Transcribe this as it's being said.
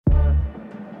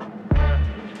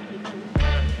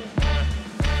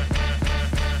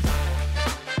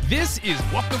This is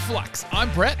What the Flux.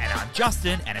 I'm Brett. And I'm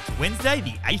Justin, and it's Wednesday,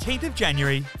 the 18th of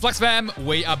January. Flux fam,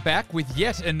 we are back with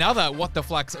yet another What the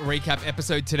Flux recap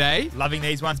episode today. Loving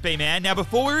these ones, B-Man. Now,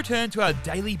 before we return to our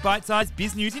daily bite-sized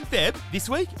biz news in Feb, this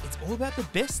week, it's all about the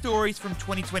best stories from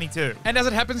 2022. And as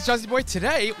it happens, Jazzy Boy,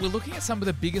 today we're looking at some of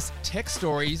the biggest tech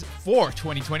stories for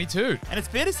 2022. And it's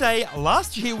fair to say,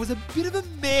 last year was a bit of a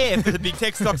mare for the big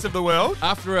tech stocks of the world.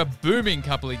 After a booming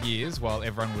couple of years while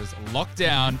everyone was locked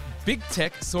down, big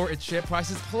tech saw its share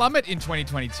prices plummet in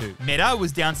 2022. Meta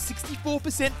was down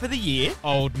 64% for the year.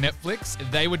 Old Netflix,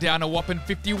 they were down a whopping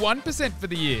 51% for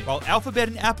the year. While Alphabet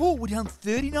and Apple were down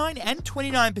 39 and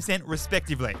 29%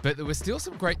 respectively. But there were still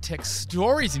some great tech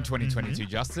stories in 2022,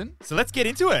 Justin. So let's get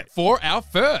into it. For our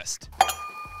first.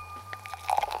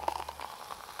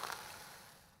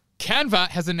 Canva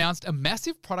has announced a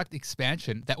massive product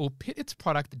expansion that will pit its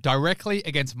product directly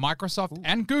against Microsoft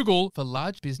and Google for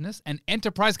large business and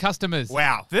enterprise customers.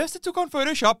 Wow. First it took on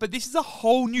Photoshop, but this is a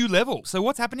whole new level. So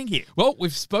what's happening here? Well,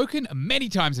 we've spoken many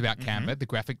times about Canva, the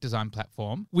graphic design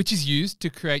platform, which is used to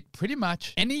create pretty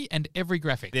much any and every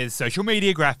graphic. There's social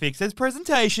media graphics, there's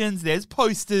presentations, there's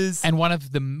posters. And one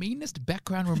of the meanest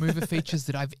background remover features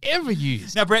that I've ever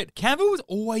used. Now, Brett, Canva was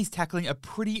always tackling a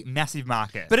pretty massive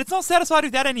market. But it's not satisfied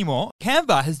with that anymore.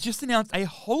 Canva has just announced a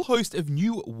whole host of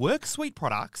new Work Suite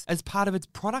products as part of its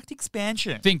product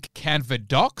expansion. Think Canva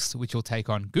Docs, which will take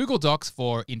on Google Docs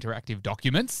for interactive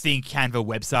documents. Think Canva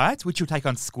Websites, which will take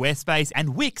on Squarespace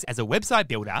and Wix as a website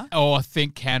builder. Or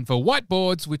think Canva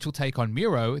Whiteboards, which will take on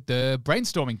Miro, the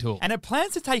brainstorming tool. And it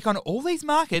plans to take on all these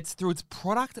markets through its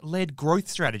product-led growth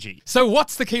strategy. So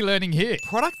what's the key learning here?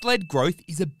 Product-led growth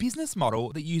is a business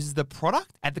model that uses the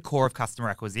product at the core of customer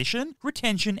acquisition,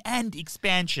 retention, and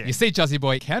expansion. You see, Jazzy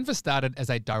Boy, Canva started as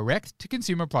a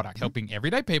direct-to-consumer product, helping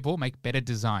everyday people make better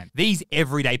design. These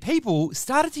everyday people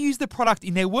started to use the product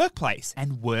in their workplace,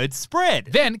 and word spread.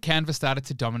 Then Canva started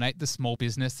to dominate the small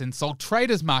business and sole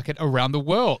traders market around the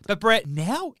world. But Brett,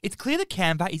 now it's clear that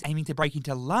Canva is aiming to break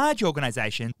into large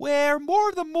organizations where more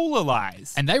of the moolah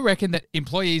lies. And they reckon that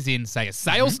employees in, say, a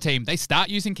sales team, they start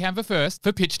using Canva first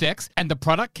for pitch decks, and the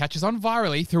product catches on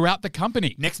virally throughout the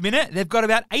company. Next minute, they've got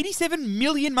about 87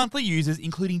 million monthly users,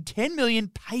 including 10 million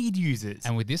paid users.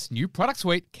 And with this new product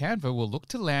suite, Canva will look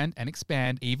to land and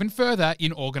expand even further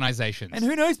in organizations. And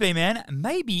who knows, B-Man,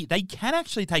 maybe they can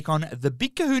actually take on the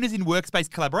big kahunas in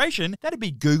workspace collaboration. That'd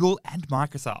be Google and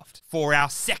Microsoft. For our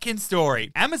second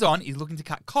story, Amazon is looking to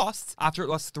cut costs after it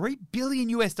lost $3 billion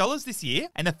this year.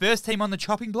 And the first team on the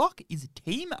chopping block is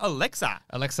Team Alexa.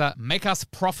 Alexa, make us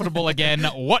profitable again.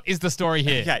 What is the story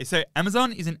here? Okay, so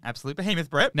Amazon is an absolute behemoth,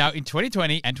 Brett. Now, in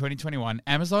 2020 and 2021,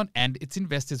 Amazon and its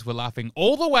investors were laughing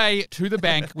all the way to the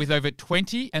bank with over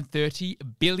 20 and 30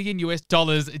 billion US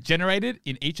dollars generated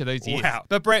in each of those years. Wow.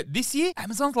 But Brett, this year,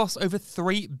 Amazon's lost over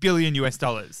 $3 billion US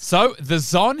dollars. So the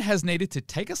Zon has needed to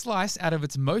take a slice out of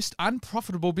its most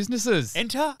unprofitable businesses.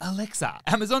 Enter Alexa,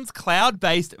 Amazon's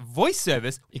cloud-based voice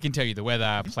service. It can tell you the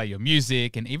weather, play your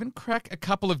music, and even crack a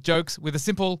couple of jokes with a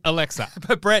simple Alexa.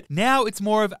 But Brett, now it's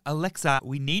more of Alexa,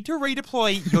 we need to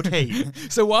redeploy your team.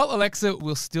 So while Alexa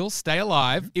will still stay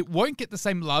alive, it won't get the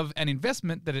same love and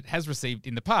investment that it has received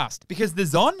in the past. Because the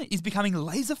Zon is becoming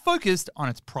laser-focused on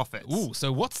its profits. Ooh,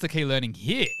 so what's the key learning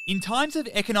here? In times of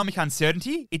economic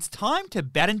uncertainty, it's time to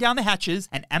batten down the hatches,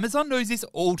 and Amazon knows this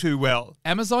all too well.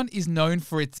 Amazon is known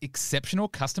for its exceptional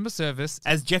customer service.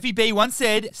 As Jeffy B once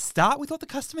said, start with what the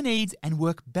customer needs and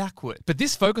work backward. But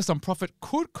this focus on profit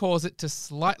could cause it to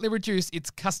slightly reduce its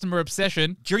customer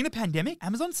obsession. During the pandemic,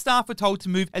 Amazon staff were told to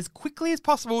move as quickly as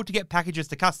possible to get packages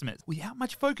to customers, without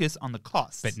much focus on the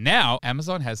costs. But now,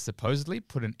 Amazon has supposedly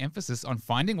put an emphasis on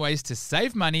finding ways to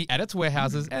save money at its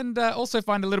warehouses and also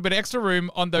find a little bit of extra room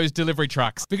on those delivery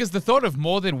trucks. Because the thought of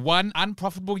more than one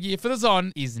unprofitable year for the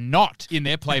Zon is not in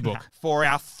their playbook. For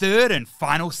our third and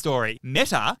final story,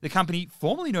 Meta, the company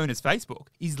formerly known as Facebook,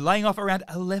 is laying off around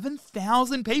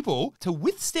 11,000 people to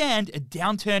withstand a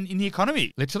downturn in the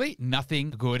economy. Literally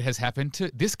nothing good has happened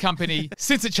to this company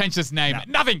since it changed its name.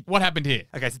 Nothing. What happened here?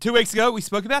 Okay, so 2 weeks ago, we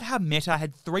spoke about how Meta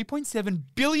had $3.7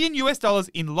 billion US dollars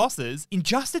in losses in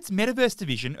just its metaverse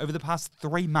division over the past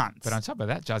 3 months. But on top of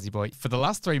that, Jazzy Boy, for the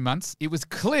last 3 months, it was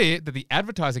clear that the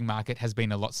advertising market has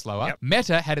been a lot slower. Yep.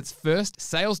 Meta had its first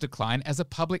sales decline as a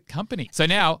public company. So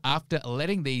now, after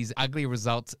letting these ugly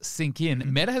results sink in,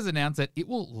 Meta has announced that it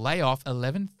will lay off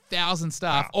 11,000 3,000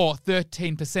 staff, or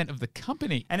 13% of the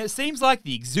company. And it seems like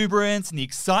the exuberance and the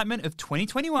excitement of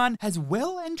 2021 has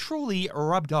well and truly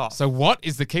rubbed off. So what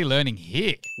is the key learning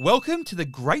here? Welcome to the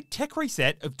great tech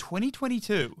reset of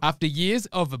 2022. After years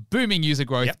of booming user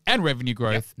growth and revenue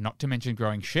growth, not to mention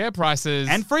growing share prices,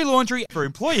 And free laundry for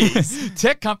employees.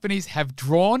 tech companies have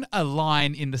drawn a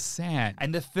line in the sand.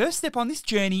 And the first step on this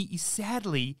journey is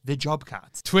sadly the job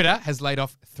cuts. Twitter has laid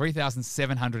off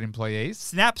 3,700 employees.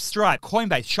 Snap, Stripe,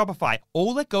 Coinbase, Shopify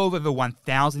all let go of over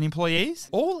 1,000 employees,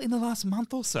 all in the last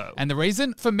month or so. And the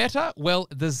reason for Meta? Well,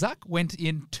 the Zuck went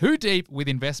in too deep with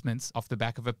investments off the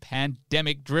back of a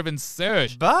pandemic-driven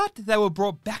surge. But they were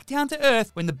brought back down to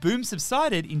earth when the boom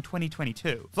subsided in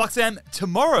 2022. Fluxam,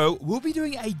 tomorrow we'll be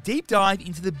doing a deep dive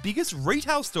into the biggest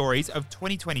retail stories of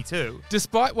 2022.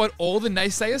 Despite what all the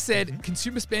naysayers said,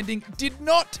 consumer spending did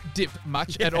not dip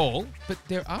much at all, but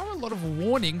there are a lot of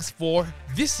warnings for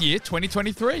this year,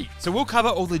 2023. So we'll cover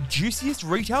all the juiciest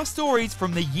retail stories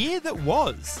from the year that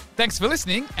was. Thanks for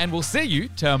listening, and we'll see you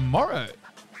tomorrow.